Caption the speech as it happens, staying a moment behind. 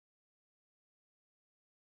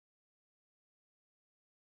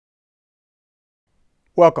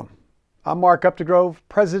Welcome. I'm Mark Updegrove,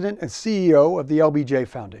 President and CEO of the LBJ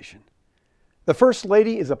Foundation. The First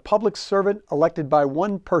Lady is a public servant elected by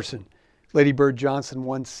one person, Lady Bird Johnson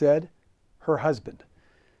once said, her husband.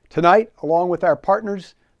 Tonight, along with our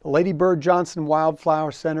partners, the Lady Bird Johnson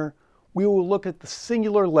Wildflower Center, we will look at the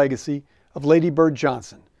singular legacy of Lady Bird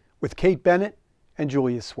Johnson with Kate Bennett and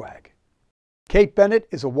Julia Sweig. Kate Bennett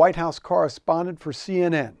is a White House correspondent for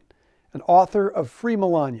CNN, an author of Free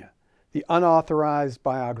Melania, the unauthorized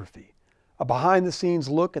biography, a behind-the-scenes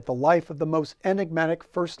look at the life of the most enigmatic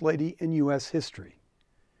First Lady in U.S. history.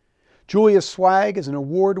 Julia Sweig is an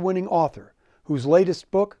award-winning author whose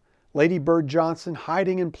latest book, Lady Bird Johnson,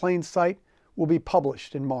 Hiding in Plain Sight, will be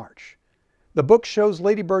published in March. The book shows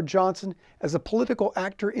Lady Bird Johnson as a political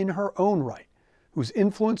actor in her own right, whose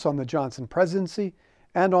influence on the Johnson presidency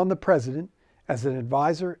and on the president as an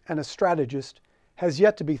advisor and a strategist has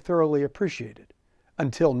yet to be thoroughly appreciated,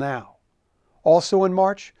 until now. Also in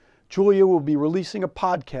March, Julia will be releasing a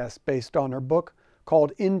podcast based on her book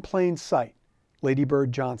called In Plain Sight, Lady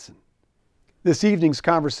Bird Johnson. This evening's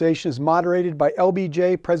conversation is moderated by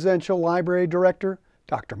LBJ Presidential Library Director,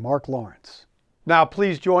 Dr. Mark Lawrence. Now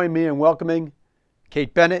please join me in welcoming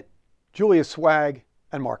Kate Bennett, Julia Sweig,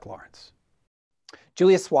 and Mark Lawrence.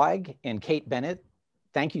 Julia Sweig and Kate Bennett,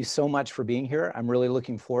 thank you so much for being here. I'm really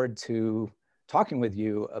looking forward to talking with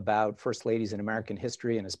you about First Ladies in American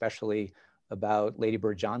history and especially about Lady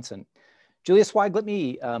Bird Johnson. Julia Sweig, let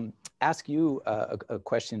me ask you a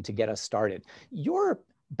question to get us started. Your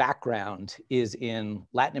background is in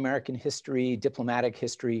Latin American history, diplomatic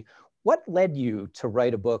history. What led you to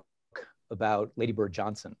write a book about Lady Bird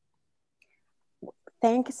Johnson?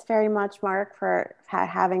 Thanks very much, Mark, for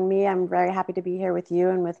having me. I'm very happy to be here with you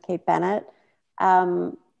and with Kate Bennett.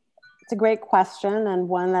 It's a great question and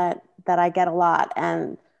one that I get a lot.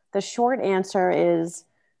 And the short answer is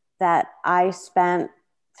that I spent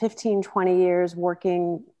 15, 20 years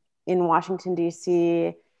working in Washington,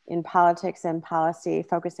 D.C., in politics and policy,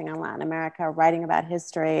 focusing on Latin America, writing about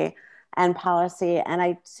history and policy. And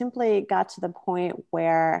I simply got to the point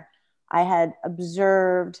where I had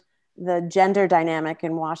observed the gender dynamic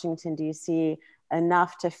in Washington, D.C.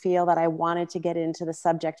 enough to feel that I wanted to get into the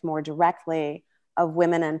subject more directly of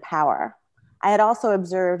women and power. I had also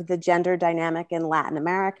observed the gender dynamic in Latin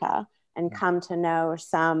America and come to know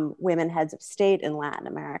some women heads of state in Latin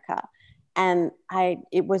America. And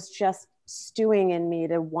it was just stewing in me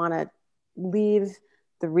to want to leave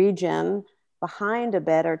the region behind a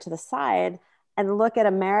bit or to the side and look at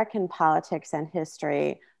American politics and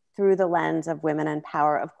history through the lens of women and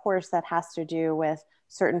power. Of course, that has to do with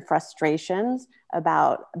certain frustrations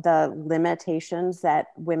about the limitations that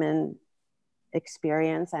women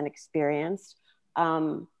experience and experienced.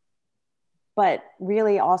 But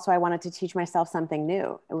really also I wanted to teach myself something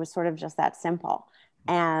new. It was sort of just that simple.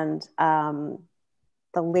 And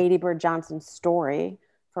the Lady Bird Johnson story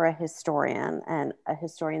for a historian and a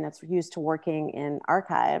historian that's used to working in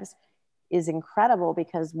archives is incredible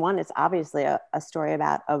because one, it's obviously a story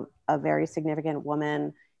about a very significant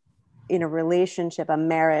woman in a relationship, a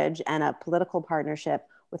marriage and a political partnership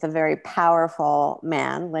with a very powerful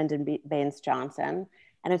man, Lyndon Baines Johnson.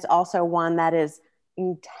 And it's also one that is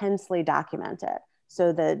intensely documented.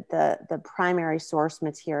 So the primary source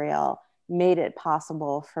material made it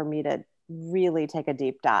possible for me to really take a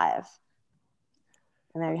deep dive.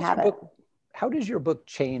 And there you have it. How does your book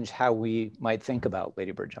change how we might think about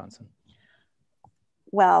Lady Bird Johnson?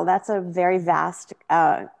 Well, that's a very vast,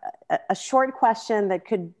 a short question that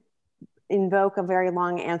could invoke a very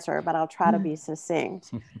long answer, but I'll try to be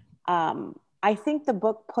succinct. I think the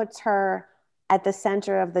book puts her at the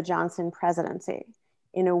center of the Johnson presidency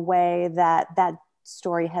in a way that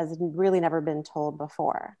story has really never been told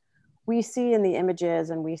before. We see in the images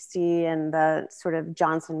and we see in the sort of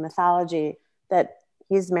Johnson mythology that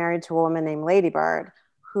he's married to a woman named Lady Bird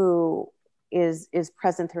who is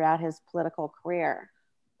present throughout his political career.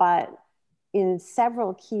 But in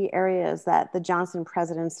several key areas that the Johnson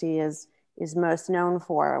presidency is most known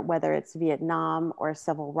for, whether it's Vietnam or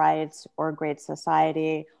civil rights or Great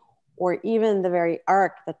Society, or even the very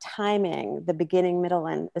arc, the timing, the beginning, middle,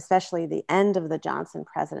 and especially the end of the Johnson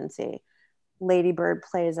presidency, Lady Bird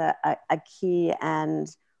plays a key and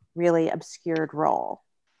really obscured role.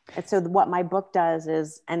 And so what my book does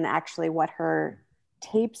is, and actually what her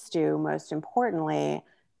tapes do most importantly,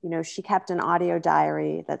 she kept an audio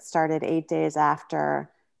diary that started 8 days after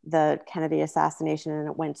the Kennedy assassination, and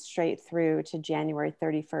it went straight through to January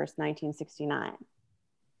 31st, 1969.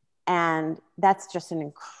 And that's just an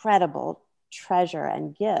incredible treasure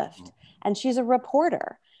and gift. And she's a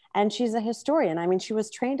reporter and she's a historian. I mean, she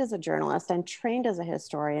was trained as a journalist and trained as a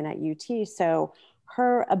historian at UT. So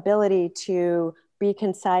her ability to be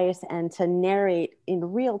concise and to narrate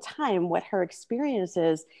in real time what her experience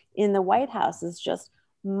is in the White House is just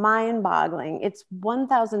mind-boggling. It's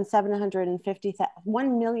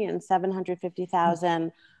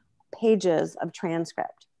 1,750,000 pages of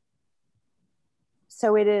transcript.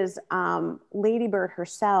 So it is Lady Bird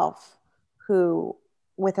herself who,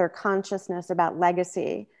 with her consciousness about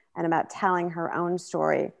legacy and about telling her own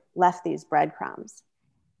story, left these breadcrumbs.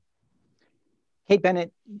 Kate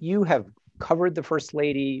Bennett, you have covered the First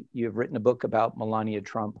Lady. You have written a book about Melania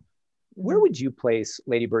Trump. Where would you place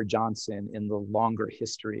Lady Bird Johnson in the longer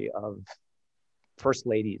history of First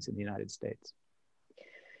Ladies in the United States?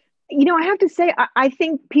 You know, I have to say, I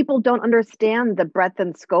think people don't understand the breadth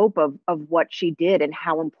and scope of what she did and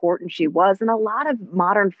how important she was. And a lot of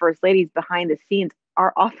modern First Ladies behind the scenes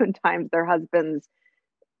are oftentimes their husband's,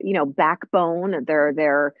 you know, backbone. They're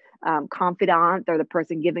their confidant. They're the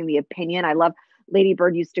person giving the opinion. I love Lady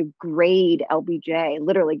Bird used to grade LBJ,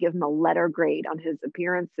 literally give him a letter grade on his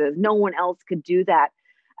appearances. No one else could do that.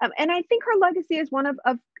 And I think her legacy is one of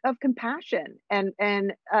compassion. And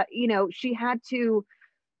you know, she had to,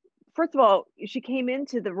 first of all, she came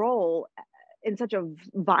into the role in such a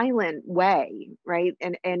violent way, right?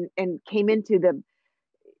 And came into the,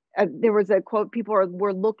 there was a quote, people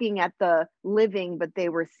were looking at the living, but they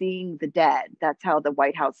were seeing the dead. That's how the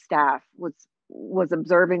White House staff was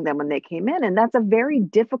observing them when they came in. And that's a very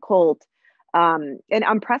difficult and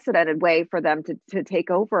unprecedented way for them to take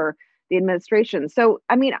over the administration. So,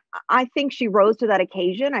 I mean, I think she rose to that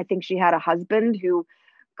occasion. I think she had a husband who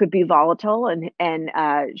could be volatile and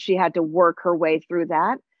she had to work her way through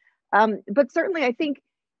that. But certainly I think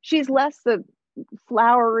she's less the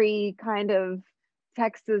flowery kind of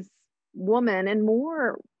Texas woman and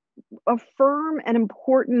more a firm and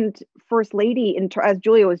important First Lady, as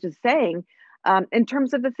Julia was just saying, in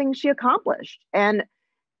terms of the things she accomplished. And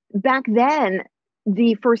back then,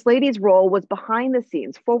 the First Lady's role was behind the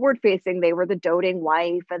scenes, forward facing. They were the doting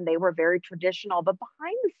wife and they were very traditional, but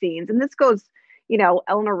behind the scenes, and this goes, you know,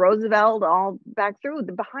 Eleanor Roosevelt all back through,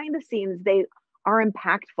 the behind the scenes, they are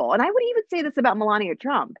impactful. And I would even say this about Melania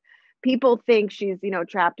Trump. People think she's, you know,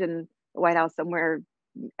 trapped in the White House somewhere,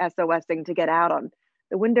 SOSing to get out on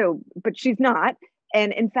the window, but she's not.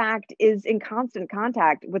 And in fact, is in constant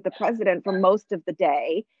contact with the president for most of the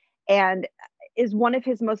day and is one of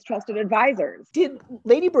his most trusted advisors. Did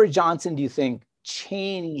Lady Bird Johnson, do you think,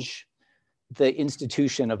 change the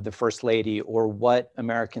institution of the First Lady or what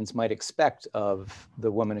Americans might expect of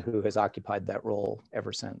the woman who has occupied that role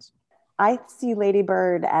ever since? I see Lady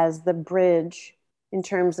Bird as the bridge in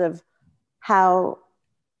terms of how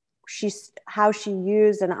she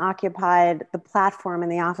used and occupied the platform in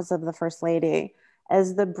the office of the First Lady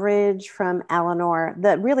as the bridge from Eleanor,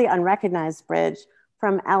 the really unrecognized bridge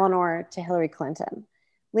from Eleanor to Hillary Clinton.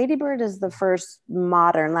 Lady Bird is the first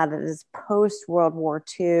modern, that is post-World War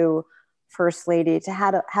II First Lady to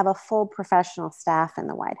have a full professional staff in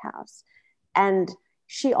the White House. And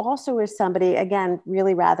she also is somebody, again,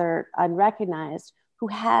 really rather unrecognized, who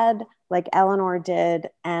had, like Eleanor did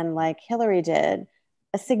and like Hillary did,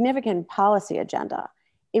 a significant policy agenda.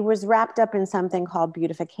 It was wrapped up in something called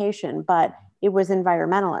beautification, but it was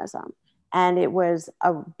environmentalism. And it was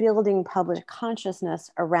a building public consciousness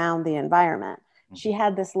around the environment. She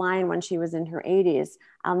had this line when she was in her 80s,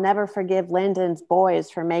 "I'll never forgive Lyndon's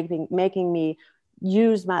boys for making me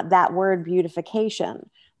use that word beautification."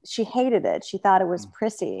 She hated it. She thought it was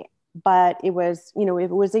prissy, but it was, you know, it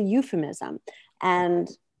was a euphemism. And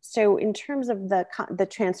so in terms of the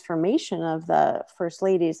transformation of the First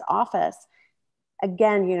Lady's office,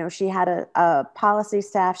 again, you know, she had a policy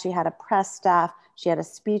staff, she had a press staff, she had a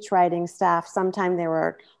speech writing staff. Sometimes they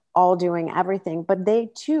were all doing everything, but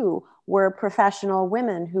they too were professional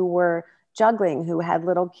women who were juggling, who had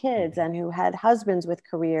little kids and who had husbands with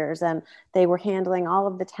careers. And they were handling all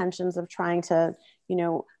of the tensions of trying to, you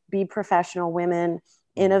know, be professional women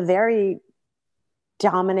in a very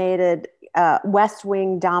dominated, West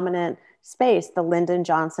Wing dominant space, the Lyndon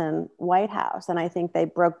Johnson White House. And I think they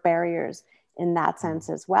broke barriers in that sense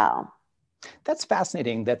as well. That's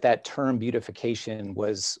fascinating that that term beautification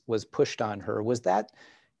was pushed on her. Was that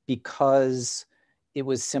because it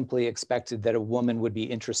was simply expected that a woman would be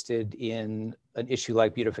interested in an issue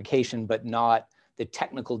like beautification, but not the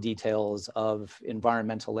technical details of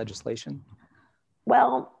environmental legislation?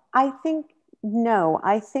 Well, I think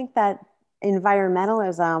that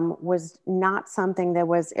environmentalism was not something that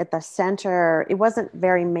was at the center. It wasn't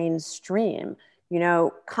very mainstream. You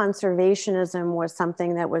know, conservationism was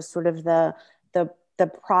something that was sort of the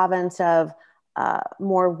province of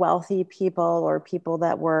more wealthy people or people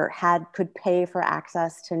that could pay for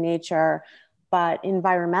access to nature. but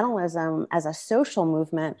environmentalism as a social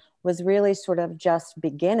movement was really sort of just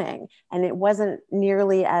beginning, and it wasn't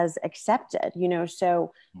nearly as accepted, you know.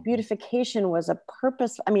 So beautification was a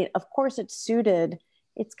purpose. I mean, of course it suited,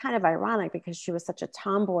 it's kind of ironic because she was such a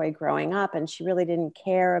tomboy growing up and she really didn't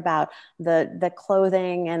care about the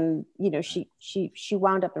clothing, and, you know, she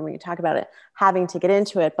wound up, and we can talk about it, having to get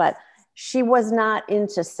into it, but she was not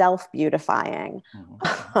into self-beautifying.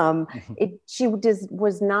 She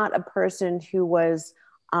was not a person who was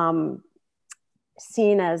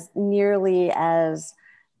seen as nearly as,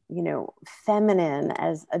 you know, feminine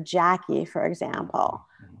as a Jackie, for example.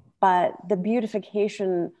 But the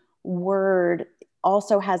beautification word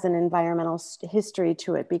also has an environmental history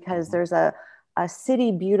to it, because there's a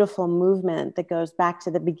city beautiful movement that goes back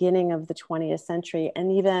to the beginning of the 20th century.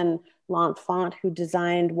 And even L'Enfant, who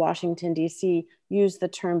designed Washington, D.C., used the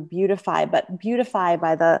term beautify, but beautify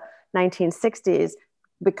by the 1960s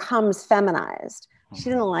becomes feminized. She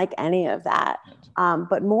didn't like any of that.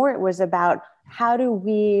 But more it was about, how do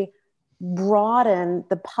we broaden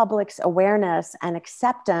the public's awareness and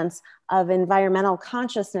acceptance of environmental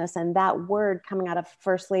consciousness? And that word coming out of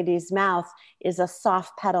First Lady's mouth is a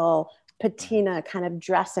soft pedal patina kind of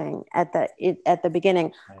dressing at the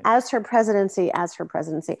beginning. As her presidency, as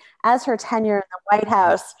her tenure in the White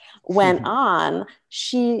House went on,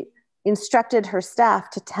 she instructed her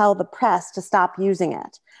staff to tell the press to stop using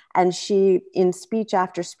it. And she, in speech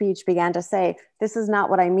after speech, began to say, this is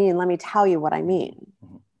not what I mean. Let me tell you what I mean.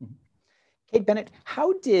 Kate Bennett,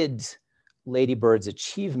 how did Lady Bird's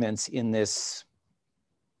achievements in this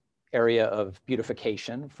area of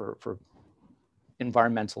beautification for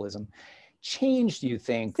environmentalism change, do you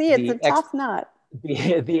think? See, it's a tough nut.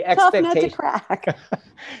 The tough nut to crack.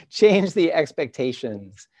 Change the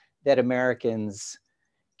expectations that Americans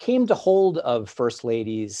came to hold of first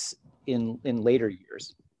ladies in later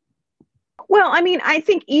years? Well, I mean, I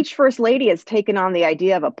think each first lady has taken on the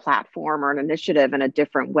idea of a platform or an initiative in a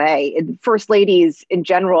different way. First ladies in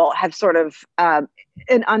general have sort of an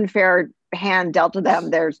unfair hand dealt to them.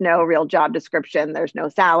 There's no real job description. There's no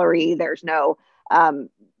salary. There's no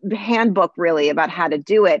handbook really about how to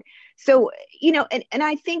do it. So, you know, and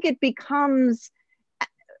I think it becomes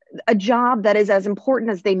a job that is as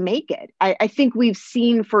important as they make it. I think we've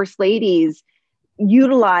seen first ladies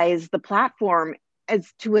utilize the platform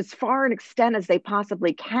as far an extent as they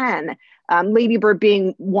possibly can. Lady Bird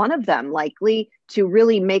being one of them, likely to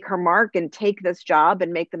really make her mark and take this job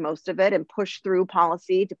and make the most of it and push through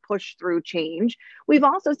policy, to push through change. We've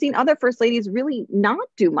also seen other first ladies really not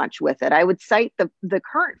do much with it. I would cite the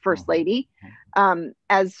current first lady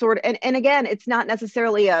as sort of, and again, it's not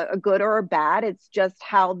necessarily a good or a bad, it's just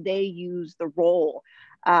how they use the role.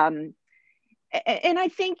 And I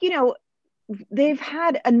think, you know, they've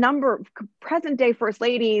had a number of present day first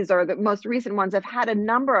ladies, or the most recent ones, have had a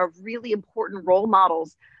number of really important role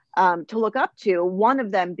models to look up to, one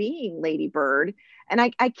of them being Lady Bird. And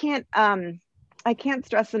I can't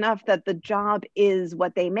stress enough that the job is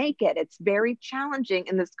what they make it. It's very challenging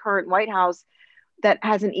in this current White House that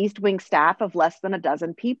has an East Wing staff of less than a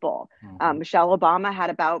dozen people. Michelle Obama had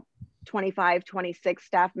about 25, 26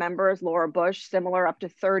 staff members, Laura Bush, similar, up to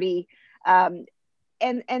 30.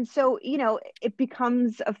 And so, you know, it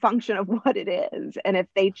becomes a function of what it is. And if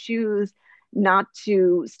they choose not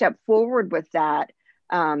to step forward with that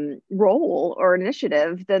role or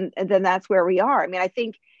initiative, then that's where we are. I mean, I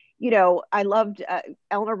think, you know, I loved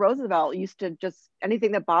Eleanor Roosevelt used to just,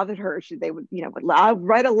 anything that bothered her, they would, you know, would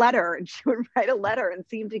write a letter, and she would write a letter and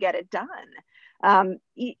seem to get it done.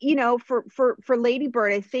 You know, for Lady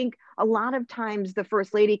Bird, I think a lot of times the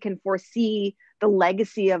first lady can foresee the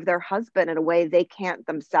legacy of their husband in a way they can't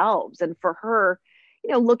themselves. And for her,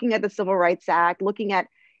 you know, looking at the Civil Rights Act, looking at,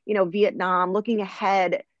 you know, Vietnam, looking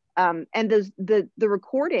ahead, and the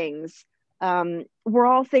recordings were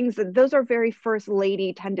all things that, those are very first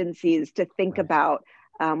lady tendencies to think about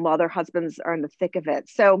while their husbands are in the thick of it.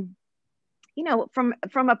 So, you know, from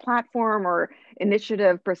a platform or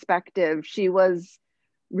initiative perspective, she was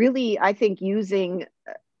really, I think, using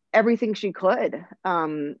everything she could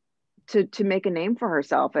to make a name for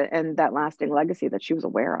herself and that lasting legacy that she was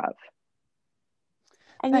aware of.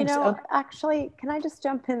 And Thanks. You know, actually, can I just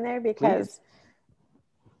jump in there? Because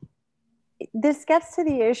this gets to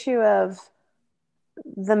the issue of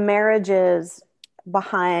the marriages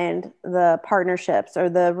behind the partnerships, or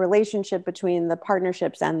the relationship between the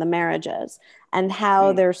partnerships and the marriages, and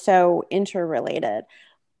how they're so interrelated.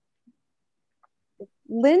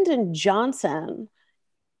 Lyndon Johnson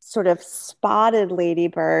sort of spotted Lady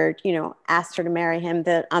Bird, you know, asked her to marry him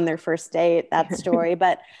on their first date, that story.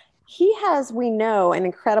 But he has, we know, an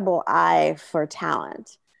incredible eye for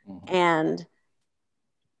talent. And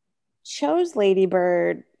chose Lady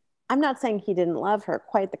Bird. I'm not saying he didn't love her,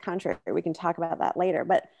 quite the contrary. We can talk about that later.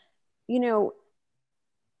 But, you know,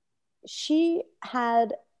 she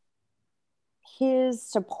had his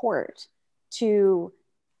support to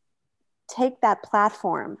take that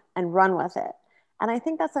platform and run with it. And I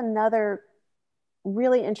think that's another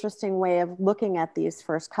really interesting way of looking at these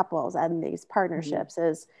first couples and these partnerships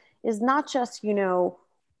is not just, you know,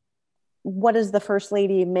 what does the first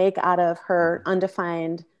lady make out of her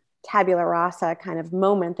undefined tabula rasa kind of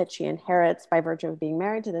moment that she inherits by virtue of being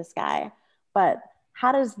married to this guy, but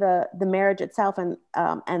how does the marriage itself and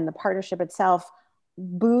the partnership itself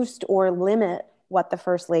boost or limit what the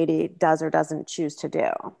first lady does or doesn't choose to do?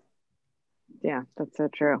 Yeah, that's so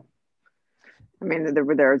true. I mean,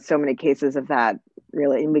 there are so many cases of that,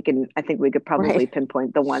 really, and I think we could probably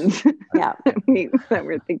pinpoint the ones yeah. that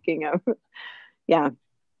we're thinking of. Yeah.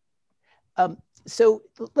 So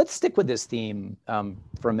let's stick with this theme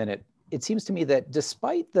for a minute. It seems to me that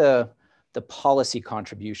despite the policy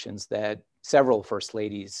contributions that several first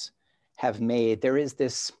ladies have made, there is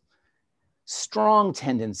this strong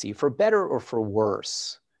tendency, for better or for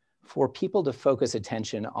worse, for people to focus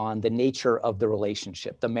attention on the nature of the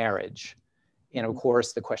relationship, the marriage. And of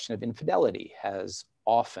course, the question of infidelity has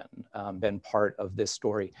often been part of this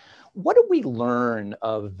story. What do we learn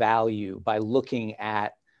of value by looking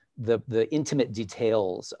at the intimate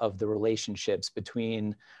details of the relationships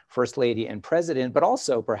between First Lady and President, but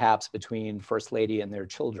also perhaps between First Lady and their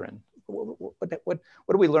children? What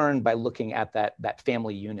do we learn by looking at that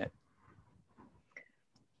family unit?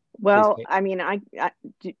 Well, I mean,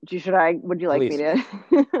 would you like Please. me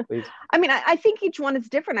to? Please. I mean, I think each one is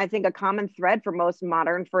different. I think a common thread for most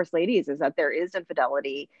modern first ladies is that there is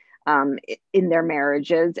infidelity in their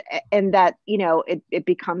marriages, and that, you know, it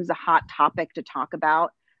becomes a hot topic to talk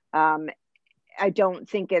about. I don't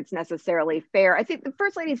think it's necessarily fair. I think the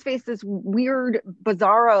first ladies face this weird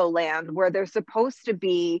bizarro land where they're supposed to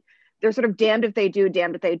be, they're sort of damned if they do,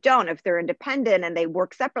 damned if they don't. If they're independent and they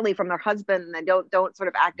work separately from their husband and they don't sort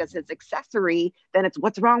of act as his accessory, then it's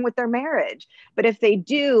what's wrong with their marriage. But if they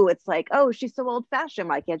do, it's like, oh, she's so old fashioned.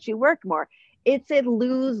 Why can't she work more? It's a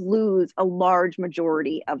lose-lose a large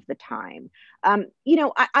majority of the time. You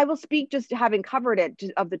know, I will speak, just having covered it,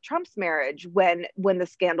 of the Trump's marriage when the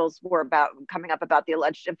scandals were coming up about the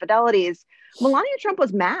alleged infidelities. Melania Trump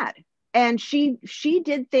was mad. And she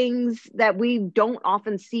did things that we don't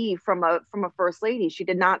often see from a first lady. She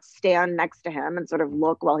did not stand next to him and sort of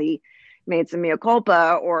look while he made some mea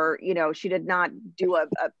culpa, or, you know, she did not do a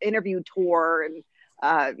interview tour and,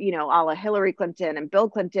 you know, a la Hillary Clinton and Bill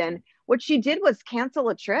Clinton. What she did was cancel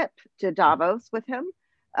a trip to Davos with him.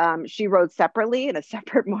 She rode separately in a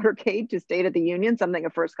separate motorcade to State of the Union, something a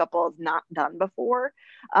first couple has not done before.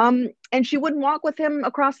 And she wouldn't walk with him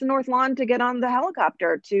across the North Lawn to get on the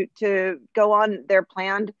helicopter to go on their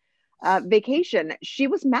planned vacation. She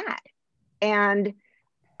was mad. And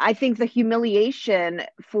I think the humiliation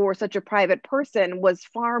for such a private person was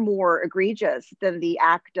far more egregious than the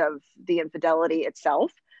act of the infidelity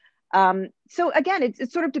itself. So again,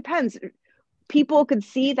 it sort of depends. People could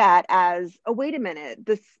see that as, oh, wait a minute,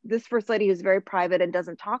 this first lady who's very private and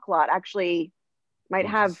doesn't talk a lot actually might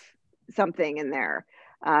have something in there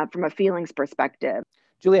from a feelings perspective.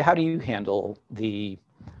 Julia, how do you handle the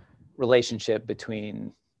relationship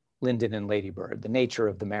between Lyndon and Lady Bird, the nature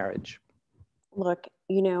of the marriage? Look,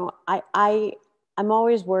 you know, I'm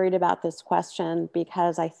always worried about this question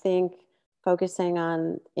because I think focusing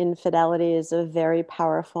on infidelities of very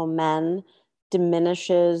powerful men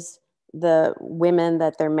diminishes the women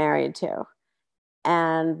that they're married to.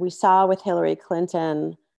 And we saw with Hillary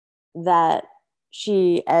Clinton that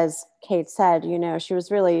she, as Kate said, you know, she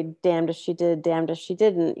was really damned if she did, damned if she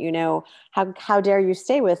didn't. You know, how dare you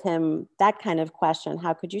stay with him? That kind of question.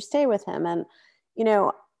 How could you stay with him? And, you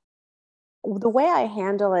know, the way I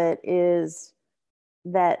handle it is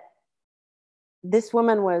that this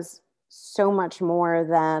woman was so much more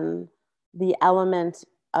than the element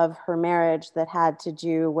of her marriage that had to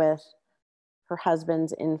do with her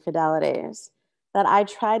husband's infidelities, that I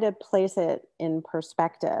try to place it in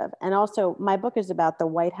perspective. And also, my book is about the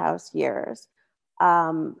White House years.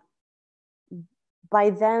 By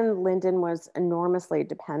then, Lyndon was enormously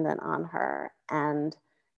dependent on her. And,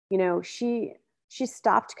 you know, she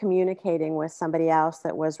stopped communicating with somebody else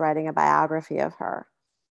that was writing a biography of her.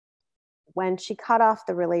 When she cut off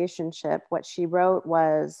the relationship, what she wrote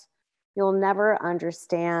was, "You'll never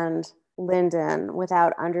understand Lyndon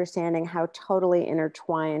without understanding how totally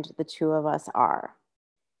intertwined the two of us are."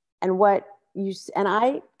 And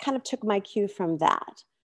I kind of took my cue from that,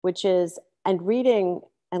 which is, and reading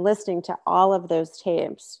and listening to all of those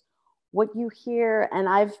tapes, what you hear, and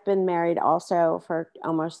I've been married also for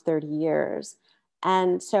almost 30 years.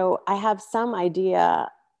 And so I have some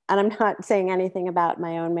idea, and I'm not saying anything about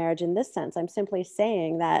my own marriage in this sense. I'm simply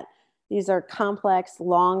saying that these are complex,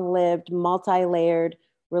 long-lived, multi-layered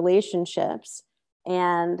relationships.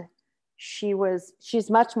 And she's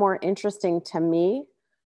much more interesting to me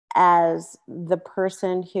as the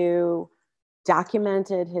person who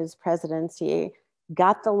documented his presidency,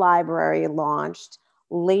 got the library launched,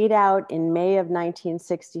 laid out in May of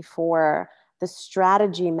 1964 the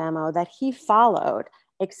strategy memo that he followed,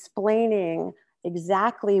 explaining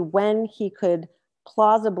exactly when he could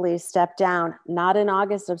plausibly step down, not in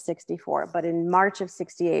August of 64, but in March of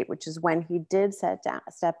 68, which is when he did step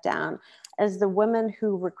down, as the woman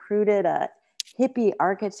who recruited a hippie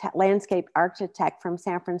landscape architect from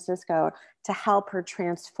San Francisco to help her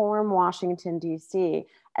transform Washington, D.C.,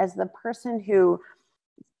 as the person who,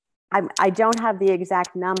 I don't have the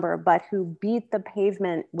exact number, but who beat the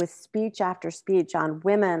pavement with speech after speech on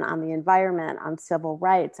women, on the environment, on civil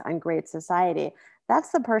rights, on great society.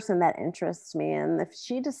 That's the person that interests me. And if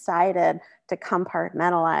she decided to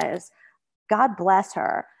compartmentalize, God bless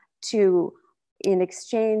her, in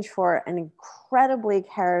exchange for an incredibly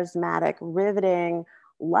charismatic, riveting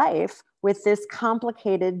life with this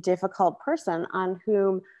complicated, difficult person on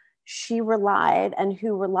whom she relied and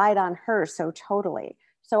who relied on her so totally.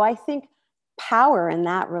 So I think power in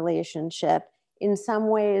that relationship in some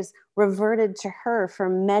ways reverted to her for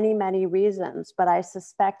many, many reasons, but I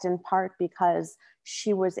suspect in part because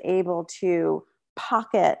she was able to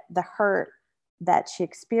pocket the hurt that she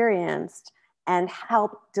experienced and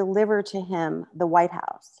help deliver to him the White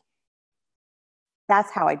House.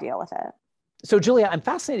 That's how I deal with it. So Julia, I'm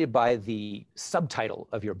fascinated by the subtitle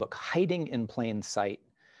of your book, Hiding in Plain Sight.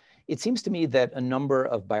 It seems to me that a number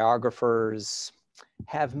of biographers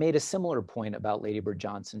have made a similar point about Lady Bird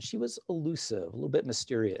Johnson. She was elusive, a little bit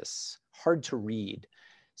mysterious, hard to read.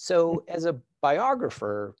 So as a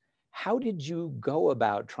biographer, how did you go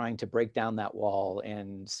about trying to break down that wall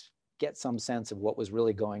and get some sense of what was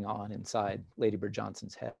really going on inside Lady Bird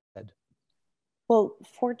Johnson's head? Well,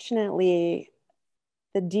 fortunately,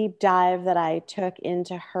 the deep dive that I took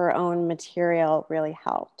into her own material really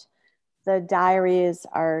helped. The diaries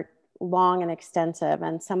are long and extensive,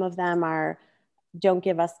 and some of them don't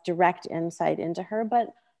give us direct insight into her,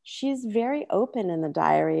 but she's very open in the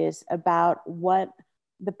diaries about what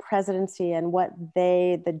the presidency and what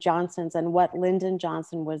the Johnsons and what Lyndon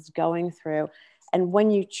Johnson was going through. And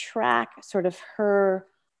when you track sort of her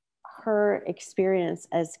experience,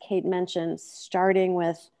 as Kate mentioned, starting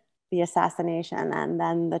with the assassination and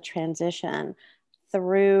then the transition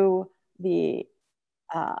through the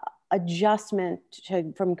adjustment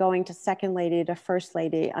from going to second lady to first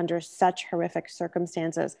lady under such horrific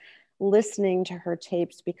circumstances, listening to her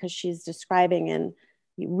tapes because she's describing in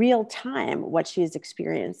real time what she's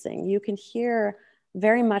experiencing. You can hear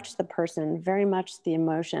very much the person, very much the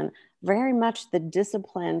emotion, very much the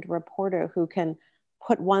disciplined reporter who can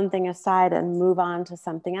put one thing aside and move on to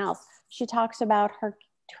something else. She talks about her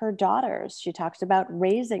daughters. She talks about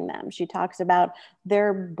raising them. She talks about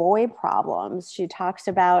their boy problems. She talks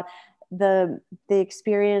about the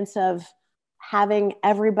experience of having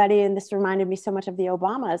everybody, and this reminded me so much of the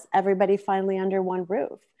Obamas, everybody finally under one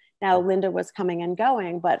roof. Now, Linda was coming and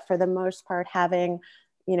going, but for the most part, having,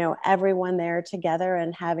 everyone there together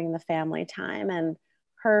and having the family time. And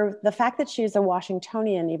the fact that she's a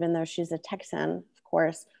Washingtonian, even though she's a Texan, of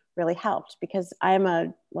course, really helped, because I'm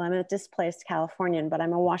a displaced Californian, but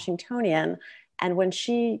I'm a Washingtonian. And when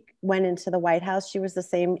she went into the White House, she was the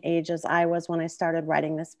same age as I was when I started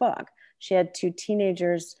writing this book. She had 2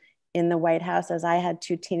 teenagers in the White House as I had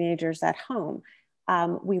 2 teenagers at home.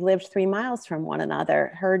 We lived 3 miles from one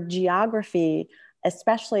another. Her geography,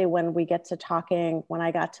 especially when we get to talking, when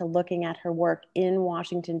I got to looking at her work in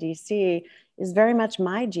Washington, D.C., is very much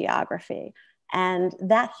my geography. And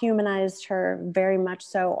that humanized her very much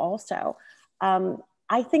so also.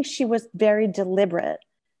 I think she was very deliberate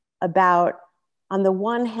about, on the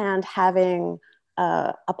one hand, having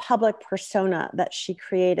a public persona that she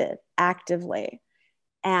created actively,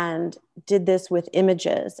 and did this with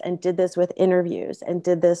images, and did this with interviews, and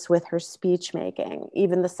did this with her speech making,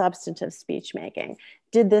 even the substantive speech making,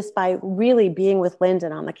 did this by really being with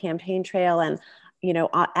Lyndon on the campaign trail and,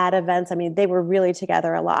 at events. I mean, they were really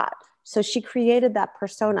together a lot. So she created that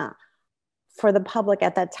persona for the public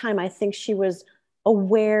at that time. I think she was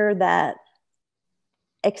aware that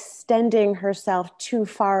extending herself too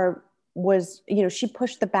far was, she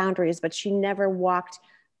pushed the boundaries, but she never walked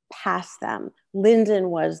past them. Lyndon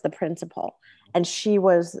was the principal, and she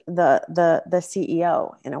was the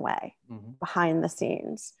CEO in a way, behind the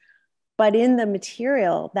scenes. But in the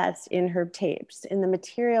material that's in her tapes, in the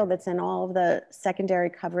material that's in all of the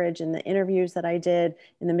secondary coverage, in the interviews that I did,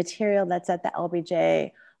 in the material that's at the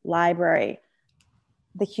LBJ Library,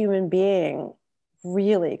 the human being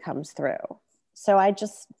really comes through. So I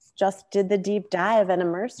just did the deep dive and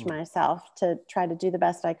immersed myself to try to do the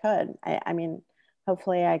best I could. I mean,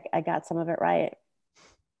 hopefully I got some of it right.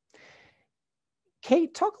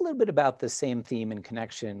 Kate, talk a little bit about the same theme in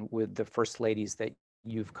connection with the first ladies that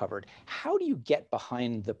you've covered. How do you get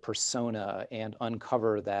behind the persona and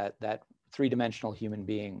uncover that three-dimensional human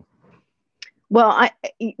being? Well,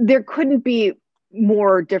 there couldn't be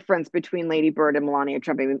more difference between Lady Bird and Melania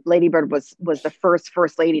Trump. I mean, Lady Bird was the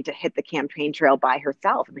first lady to hit the campaign trail by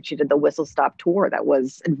herself. I mean, she did the whistle stop tour that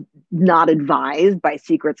was not advised by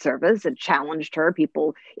Secret Service. It challenged her,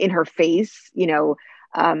 people in her face. You know,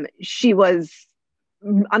 she was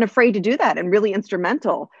unafraid to do that and really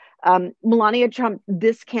instrumental. Melania Trump,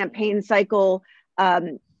 this campaign cycle,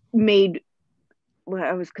 made,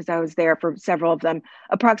 because I was there for several of them,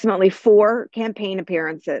 approximately 4 campaign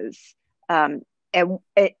appearances. And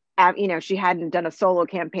you know, she hadn't done a solo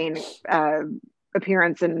campaign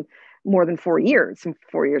appearance in more than 4 years,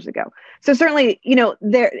 4 years ago. So certainly, you know,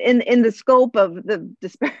 there in the scope of the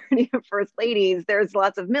disparity of first ladies, there's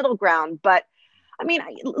lots of middle ground. But I mean,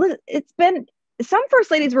 it's been, some first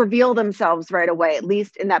ladies reveal themselves right away, at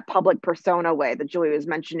least in that public persona way that Julie was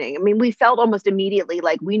mentioning. I mean, we felt almost immediately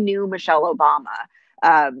like we knew Michelle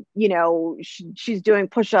Obama. You know, she's doing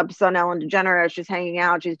push-ups on Ellen DeGeneres. She's hanging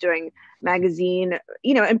out. She's doing magazine,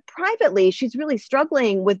 you know, and privately, she's really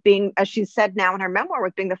struggling with being, as she's said now in her memoir,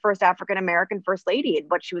 with being the first African-American first lady and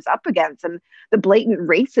what she was up against and the blatant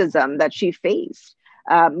racism that she faced,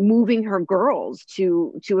 moving her girls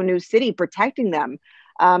to a new city, protecting them.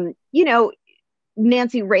 You know,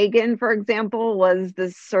 Nancy Reagan, for example, was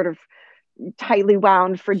this sort of tightly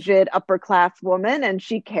wound, frigid, upper class woman, and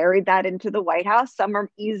she carried that into the White House. Some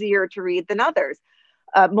are easier to read than others.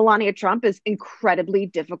 Melania Trump is incredibly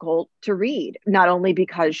difficult to read, not only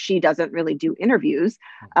because she doesn't really do interviews,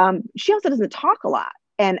 she also doesn't talk a lot.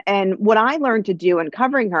 And what I learned to do in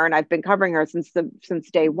covering her, and I've been covering her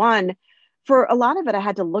since day one, for a lot of it, I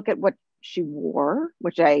had to look at what she wore,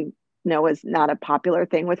 which I know is not a popular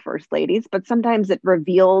thing with first ladies, but sometimes it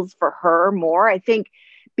reveals for her more. I think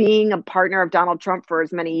being a partner of Donald Trump for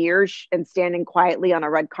as many years and standing quietly on a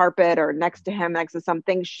red carpet or next to him, next to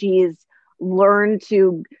something, she's learned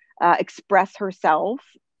to express herself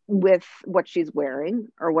with what she's wearing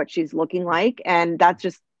or what she's looking like. And that's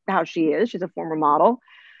just how she is. She's a former model.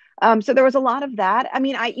 So there was a lot of that. I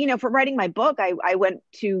mean, you know, for writing my book, I went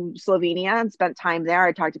to Slovenia and spent time there.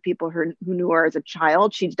 I talked to people who knew her as a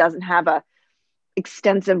child. She doesn't have a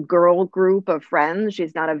extensive girl group of friends.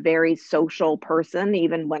 She's not a very social person,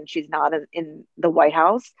 even when she's not in the White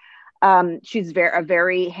House. She's a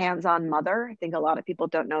very hands-on mother. I think a lot of people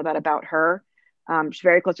don't know that about her. She's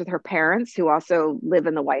very close with her parents, who also live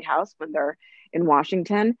in the White House when they're in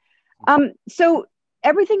Washington. So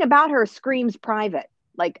everything about her screams private.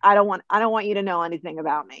 Like, I don't want you to know anything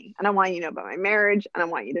about me. I don't want you to know about my marriage. I don't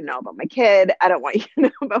want you to know about my kid. I don't want you to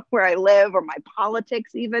know about where I live or my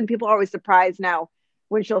politics even. People are always surprised now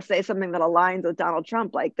when she'll say something that aligns with Donald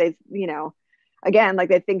Trump. Like they, you know, again, like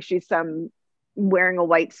they think she's wearing a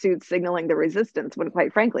white suit signaling the resistance, when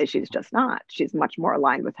quite frankly, she's just not. She's much more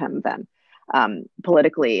aligned with him than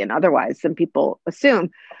politically and otherwise than people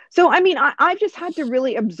assume. So, I mean, I've just had to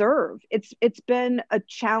really observe. It's been a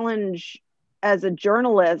challenge as a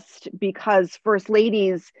journalist, because first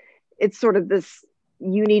ladies, it's sort of this,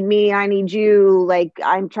 you need me, I need you, like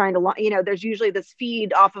I'm trying to, you know, there's usually this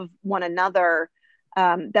feed off of one another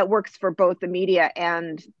that works for both the media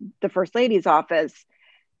and the first lady's office.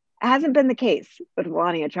 It hasn't been the case with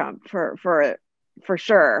Melania Trump for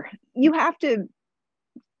sure. You have to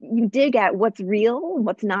dig at what's real,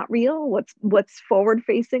 what's not real, what's forward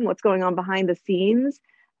facing, what's going on behind the scenes.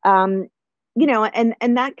 You know,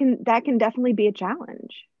 and that can definitely be a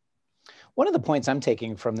challenge. One of the points I'm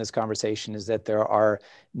taking from this conversation is that there are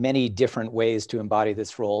many different ways to embody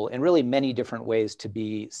this role, and really many different ways to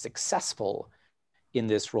be successful in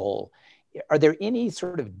this role. Are there any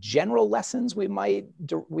sort of general lessons we might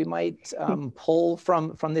pull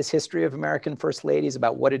from this history of American first ladies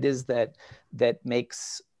about what it is that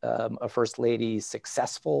makes a first lady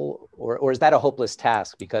successful, or is that a hopeless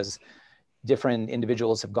task because different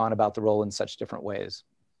individuals have gone about the role in such different ways?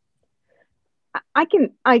 I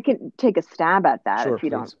can take a stab at that, sure, if you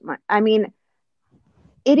please. don't mind. I mean,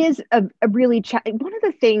 it is a really one of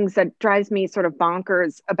the things that drives me sort of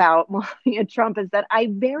bonkers about Melania Trump is that I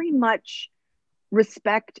very much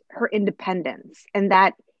respect her independence, and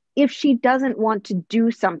that if she doesn't want to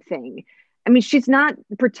do something, I mean, she's not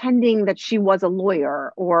pretending that she was a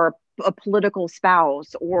lawyer or a political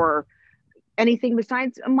spouse or anything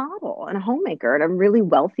besides a model and a homemaker and a really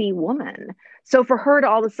wealthy woman. So for her to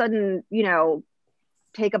all of a sudden, you know,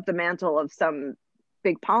 take up the mantle of some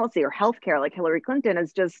big policy or healthcare like Hillary Clinton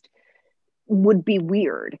is just would be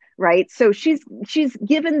weird, right? So she's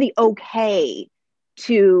given the okay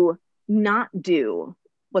to not do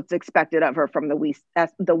what's expected of her from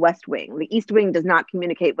the West Wing. The East Wing does not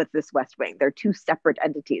communicate with this West Wing. They're two separate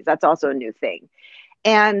entities. That's also a new thing.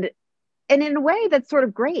 And in a way, that's sort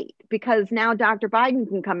of great because now Dr. Biden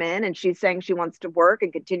can come in and she's saying she wants to work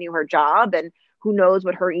and continue her job. And who knows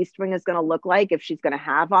what her East Wing is going to look like if she's going to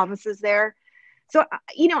have offices there. So,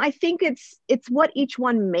 you know, I think it's what each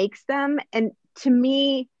one makes them. And to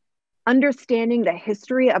me, understanding the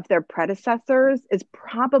history of their predecessors is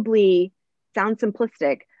probably, sounds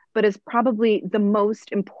simplistic, but is probably the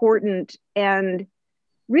most important and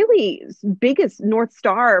really biggest North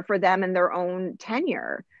Star for them in their own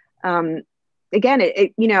tenure. Again,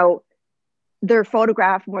 you know, they're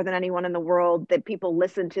photographed more than anyone in the world, that people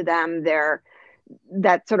listen to them. They're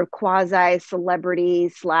that sort of quasi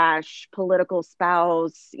celebrity / political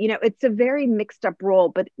spouse. You know, it's a very mixed up role,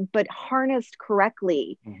 but harnessed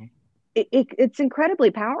correctly, it's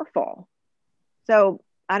incredibly powerful. So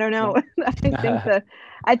I don't know.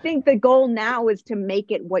 I think the goal now is to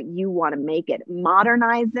make it what you want to make it,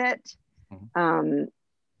 modernize it, and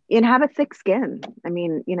have a thick skin. I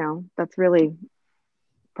mean, you know, that's really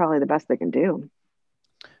probably the best they can do.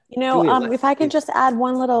 You know, if I could just add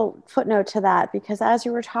one little footnote to that, because as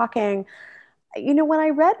you were talking, you know, when I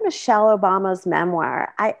read Michelle Obama's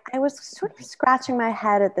memoir, I was sort of scratching my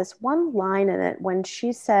head at this one line in it when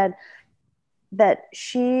she said that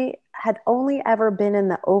she had only ever been in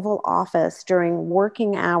the Oval Office during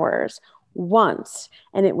working hours once,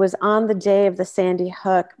 and it was on the day of the Sandy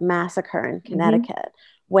Hook massacre in Connecticut,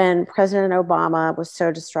 when President Obama was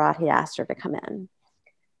so distraught he asked her to come in.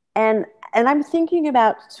 And I'm thinking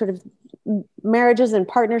about sort of marriages and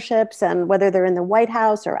partnerships and whether they're in the White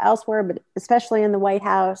House or elsewhere, but especially in the White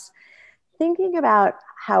House, thinking about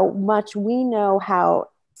how much we know how,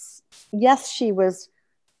 yes, she was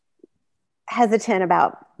hesitant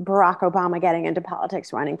about Barack Obama getting into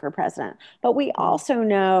politics, running for president, but we also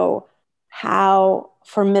know how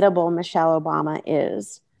formidable Michelle Obama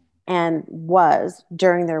is and was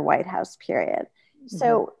during their White House period.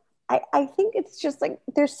 So I think it's just like,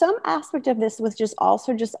 there's some aspect of this was just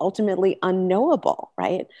also just ultimately unknowable,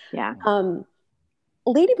 right? Yeah.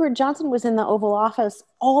 Lady Bird Johnson was in the Oval Office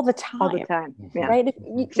all the time. All the time, yeah. Right?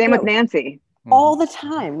 Same with Nancy. All the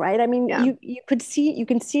time, right? I mean, Yeah. you can see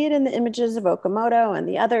it in the images of Okamoto and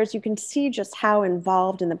the others. You can see just how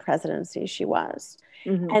involved in the presidency she was.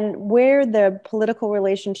 And where the political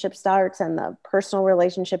relationship starts and the personal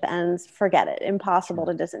relationship ends, forget it. Impossible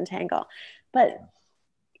to disentangle. But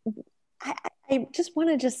I just want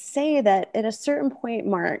to just say that at a certain point,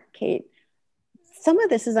 Mark, Kate, some of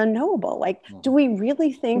this is unknowable. Like, do we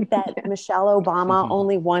really think that Michelle Obama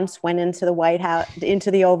only once went into the White House, into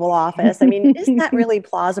the Oval Office? I mean, is that really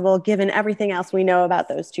plausible given everything else we know about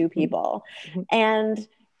those two people? And,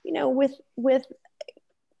 you know,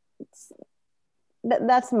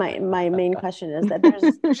 that's my main question, is that there's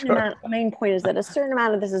a certain amount, main point is that a certain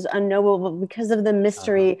amount of this is unknowable because of the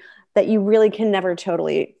mystery that you really can never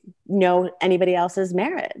totally know anybody else's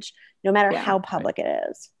marriage, no matter how public it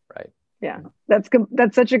is. Right. Yeah, that's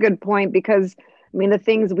such a good point, because I mean, the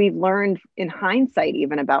things we've learned in hindsight,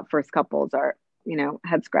 even about first couples, are, you know,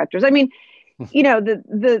 head scratchers. I mean, you know,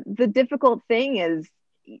 the difficult thing is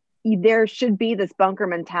there should be this bunker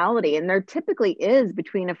mentality, and there typically is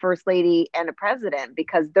between a first lady and a president,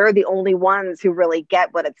 because they're the only ones who really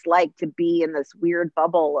get what it's like to be in this weird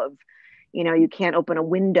bubble of, you know, you can't open a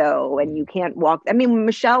window and you can't walk. I mean,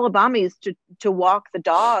 Michelle Obama used to walk the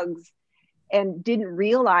dogs and didn't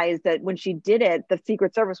realize that when she did it, the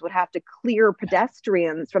Secret Service would have to clear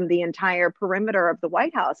pedestrians from the entire perimeter of the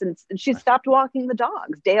White House. And she stopped walking the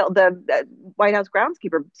dogs. Dale, the White House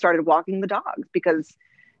groundskeeper, started walking the dogs because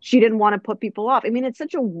she didn't want to put people off. I mean, it's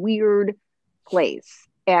such a weird place.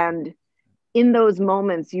 And in those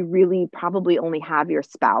moments, you really probably only have your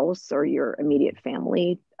spouse or your immediate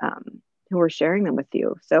family who are sharing them with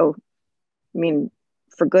you. So, I mean,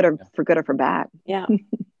 for good or for bad. Yeah.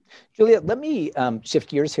 Julia, let me shift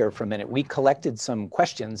gears here for a minute. We collected some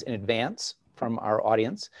questions in advance from our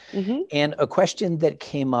audience. And a question that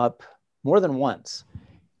came up more than once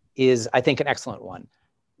is, I think, an excellent one.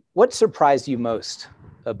 What surprised you most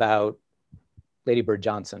about Lady Bird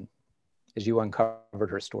Johnson as you uncovered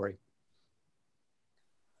her story?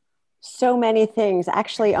 so many things,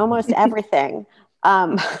 actually almost everything.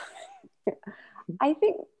 I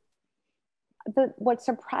think what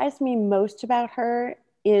surprised me most about her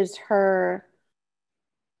is her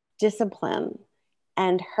discipline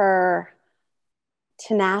and her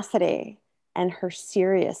tenacity and her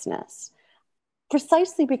seriousness,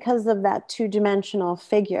 precisely because of that two-dimensional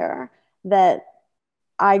figure that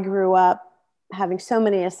I grew up having so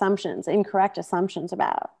many assumptions, incorrect assumptions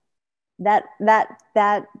about.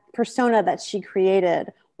 That persona that she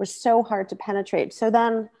created was so hard to penetrate. So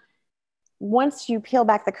then once you peel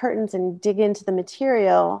back the curtains and dig into the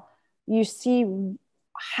material, you see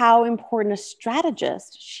how important a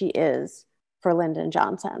strategist she is for Lyndon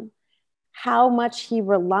Johnson, how much he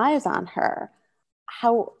relies on her,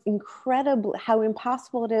 how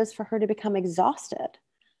impossible it is for her to become exhausted.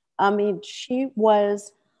 I mean, she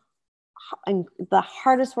was the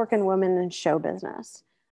hardest working woman in show business.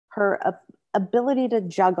 Her ability to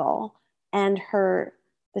juggle and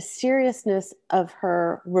the seriousness of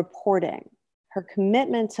her reporting, her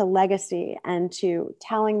commitment to legacy and to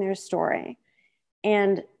telling their story.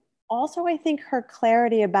 And also, I think her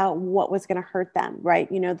clarity about what was going to hurt them,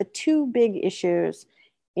 right? You know, the two big issues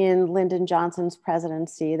in Lyndon Johnson's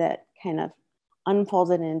presidency that kind of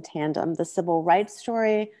unfolded in tandem, the civil rights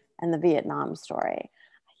story and the Vietnam story.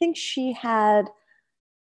 I think she had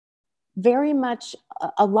very much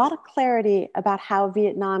a lot of clarity about how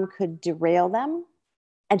Vietnam could derail them.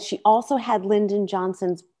 And she also had Lyndon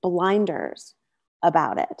Johnson's blinders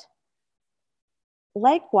about it.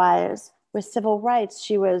 Likewise, with civil rights,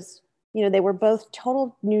 she was, you know, they were both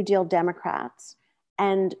total New Deal Democrats.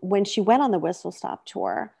 And when she went on the Whistle Stop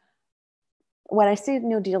tour, what I see with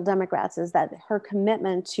New Deal Democrats is that her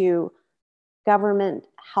commitment to government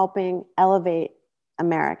helping elevate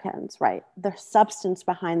Americans, right? The substance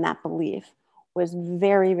behind that belief was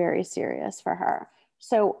very, very serious for her.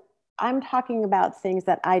 So I'm talking about things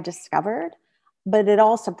that I discovered, but it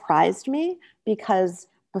all surprised me because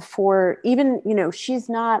before even, you know, she's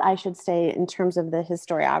not, I should say, in terms of the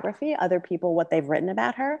historiography, other people, what they've written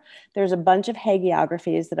about her, there's a bunch of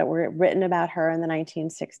hagiographies that were written about her in the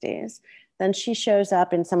 1960s. Then she shows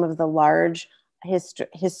up in some of the large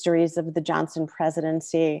histories of the Johnson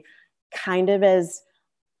presidency, kind of as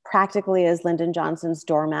practically as Lyndon Johnson's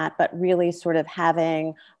doormat, but really sort of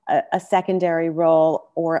having a secondary role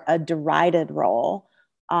or a derided role,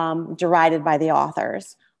 derided by the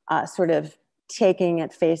authors, sort of taking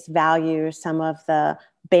at face value some of the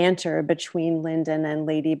banter between Lyndon and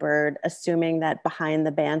Lady Bird, assuming that behind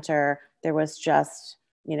the banter, there was just,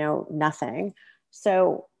 you know, nothing.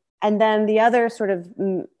 So, and then the other sort of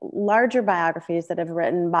larger biographies that have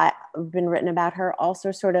been written about her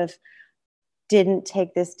also sort of didn't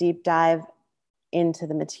take this deep dive into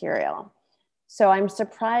the material. So I'm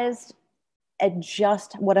surprised at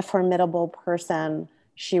just what a formidable person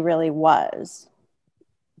she really was,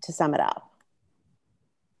 to sum it up.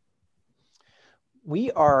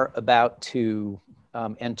 We are about to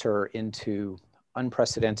enter into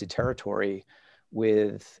unprecedented territory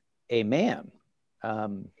with a man,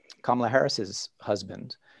 Kamala Harris's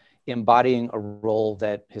husband, embodying a role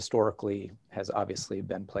that historically has obviously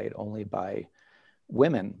been played only by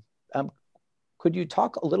women. Could you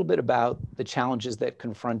talk a little bit about the challenges that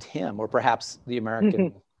confront him, or perhaps the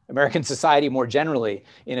American society more generally,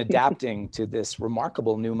 in adapting to this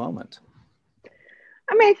remarkable new moment?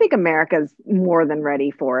 I mean, I think America's more than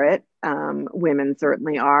ready for it. Women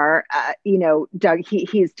certainly are. You know, Doug,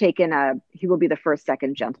 he will be the first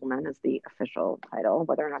second gentleman is the official title.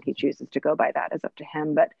 Whether or not he chooses to go by that is up to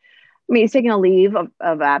him. But I mean, he's taking a leave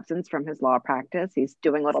of absence from his law practice. He's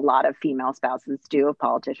doing what a lot of female spouses do of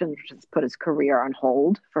politicians, which is put his career on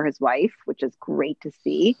hold for his wife, which is great to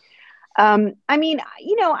see. I mean,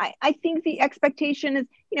 you know, I think the expectation is,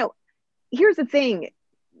 you know, here's the thing.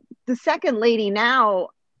 The second lady now,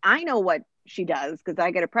 I know what she does because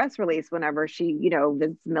I get a press release whenever she, you know,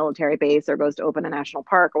 visits a military base or goes to open a national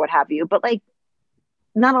park or what have you. But like,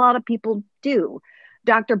 not a lot of people do.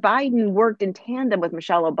 Dr. Biden worked in tandem with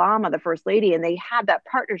Michelle Obama, the first lady, and they had that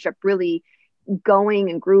partnership really going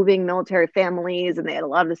and grooving military families, and they had a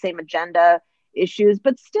lot of the same agenda issues.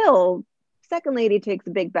 But still, second lady takes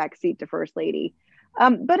a big backseat to first lady.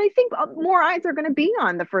 But I think more eyes are going to be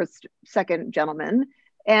on the second gentleman.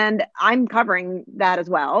 And I'm covering that as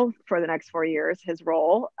well for the next 4 years, his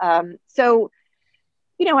role. So,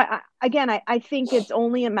 you know, I think it's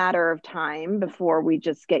only a matter of time before we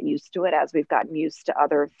just get used to it, as we've gotten used to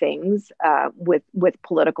other things with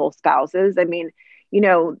political spouses. I mean, you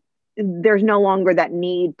know, there's no longer that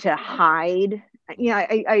need to hide. You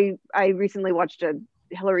know, I recently watched a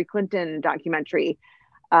Hillary Clinton documentary,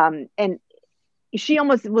 and she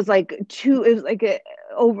almost was like too, it was like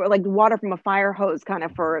over like water from a fire hose kind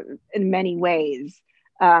of for in many ways.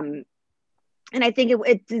 And I think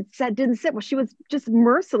it didn't sit well. She was just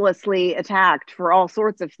mercilessly attacked for all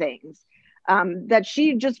sorts of things that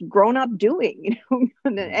she just grown up doing,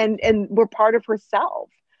 and were part of herself.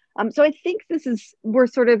 So I think we're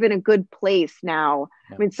sort of in a good place now.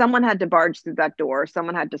 Yeah. I mean, someone had to barge through that door.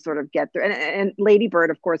 Someone had to sort of get through. And Lady Bird,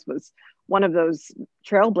 of course, was one of those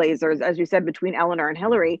trailblazers, as you said, between Eleanor and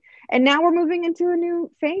Hillary. And now we're moving into a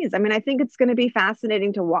new phase. I mean, I think it's going to be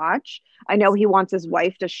fascinating to watch. I know he wants his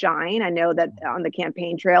wife to shine. I know that on the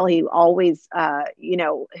campaign trail, he always,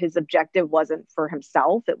 his objective wasn't for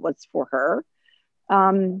himself. It was for her.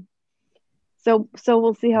 So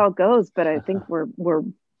we'll see how it goes. But I think we're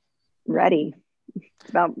ready.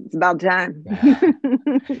 It's about time.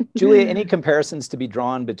 Julia, any comparisons to be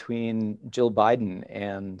drawn between Jill Biden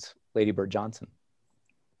and Lady Bird Johnson?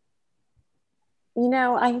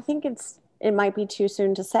 I think it might be too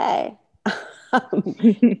soon to say.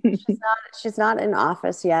 She's not in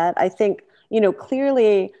office yet. I think,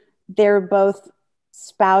 clearly they're both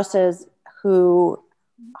spouses who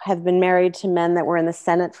have been married to men that were in the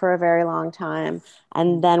Senate for a very long time,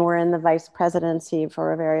 and then were in the vice presidency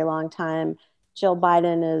for a very long time. Jill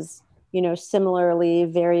Biden is, similarly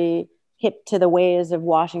very hip to the ways of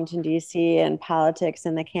Washington, D.C. and politics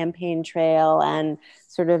and the campaign trail and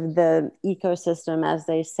sort of the ecosystem, as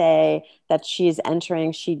they say, that she's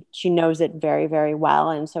entering. She knows it very, very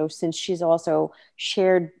well. And so since she's also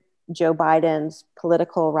shared Joe Biden's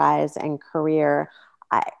political rise and career,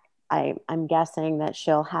 I'm guessing that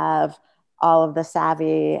she'll have all of the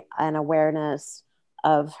savvy and awareness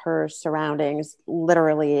of her surroundings,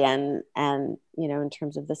 literally, and in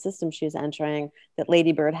terms of the system she's entering, that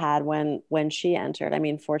Lady Bird had when she entered. I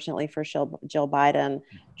mean, fortunately for Jill Biden,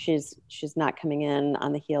 she's not coming in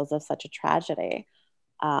on the heels of such a tragedy.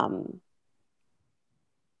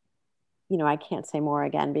 I can't say more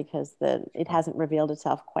again because it hasn't revealed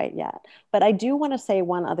itself quite yet. But I do want to say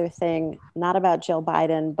one other thing, not about Jill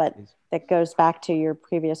Biden, but that goes back to your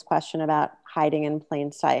previous question about hiding in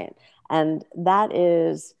plain sight. And that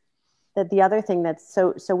is that the other thing that's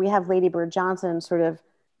so we have Lady Bird Johnson sort of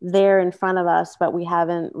there in front of us, but we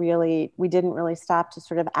didn't really stop to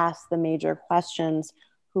sort of ask the major questions.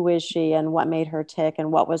 Who is she and what made her tick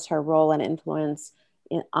and what was her role and influence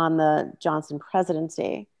on the Johnson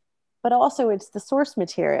presidency? But also it's the source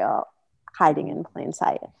material hiding in plain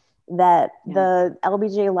sight. That the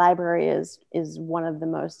LBJ Library is one of the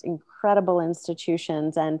most incredible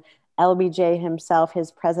institutions, and LBJ himself,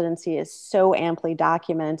 his presidency is so amply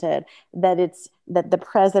documented that the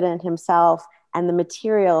president himself and the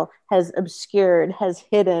material has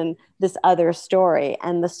hidden this other story.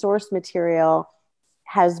 And the source material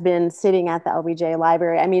has been sitting at the LBJ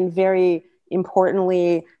Library. I mean, very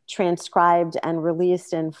importantly, transcribed and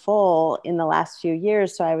released in full in the last few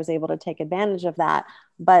years. So I was able to take advantage of that.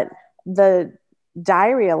 But the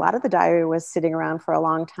diary, a lot of the diary was sitting around for a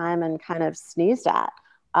long time and kind of sneezed at.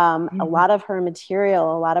 A lot of her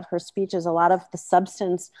material, a lot of her speeches, a lot of the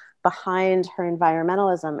substance behind her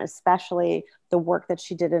environmentalism, especially the work that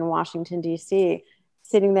she did in Washington, D.C.,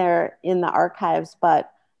 sitting there in the archives,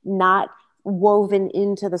 but not woven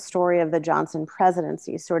into the story of the Johnson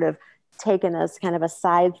presidency, sort of taken as kind of a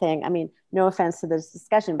side thing. I mean, no offense to this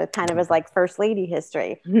discussion, but kind of as like First Lady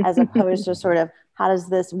history, as opposed to sort of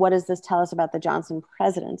what does this tell us about the Johnson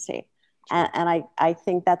presidency? And I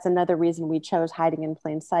think that's another reason we chose Hiding in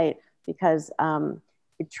Plain Sight, because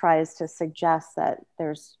it tries to suggest that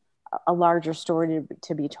there's a larger story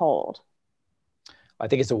to be told. I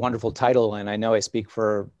think it's a wonderful title, and I know I speak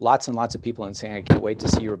for lots and lots of people in saying I can't wait to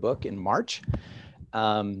see your book in March.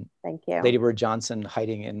 Thank you. Lady Bird Johnson,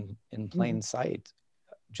 Hiding in Plain Sight.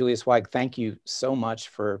 Julia Sweig, thank you so much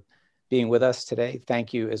for being with us today.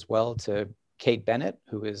 Thank you as well to Kate Bennett,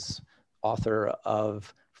 who is author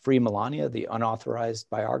of Free Melania, the unauthorized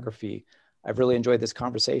biography. I've really enjoyed this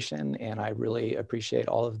conversation, and I really appreciate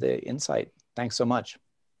all of the insight. Thanks so much.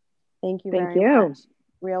 Thank you very much.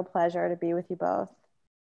 Real pleasure to be with you both.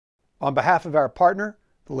 On behalf of our partner,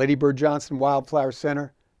 the Lady Bird Johnson Wildflower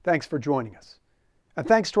Center, thanks for joining us. And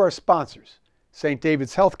thanks to our sponsors, St.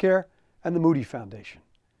 David's Healthcare and the Moody Foundation.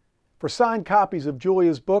 For signed copies of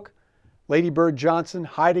Julia's book, Lady Bird Johnson,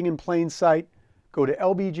 Hiding in Plain Sight, go to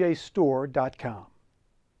lbjstore.com.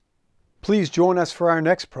 Please join us for our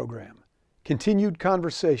next program, Continued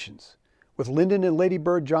Conversations, with Lyndon and Lady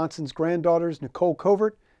Bird Johnson's granddaughters Nicole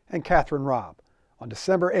Covert and Catherine Robb, on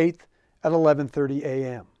December 8th at 11:30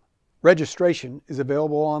 a.m. Registration is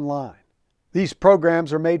available online. These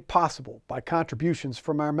programs are made possible by contributions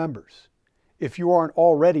from our members. If you aren't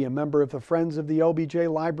already a member of the Friends of the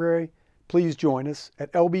LBJ Library, please join us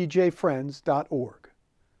at lbjfriends.org.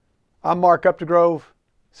 I'm Mark Updegrove.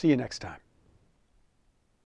 See you next time.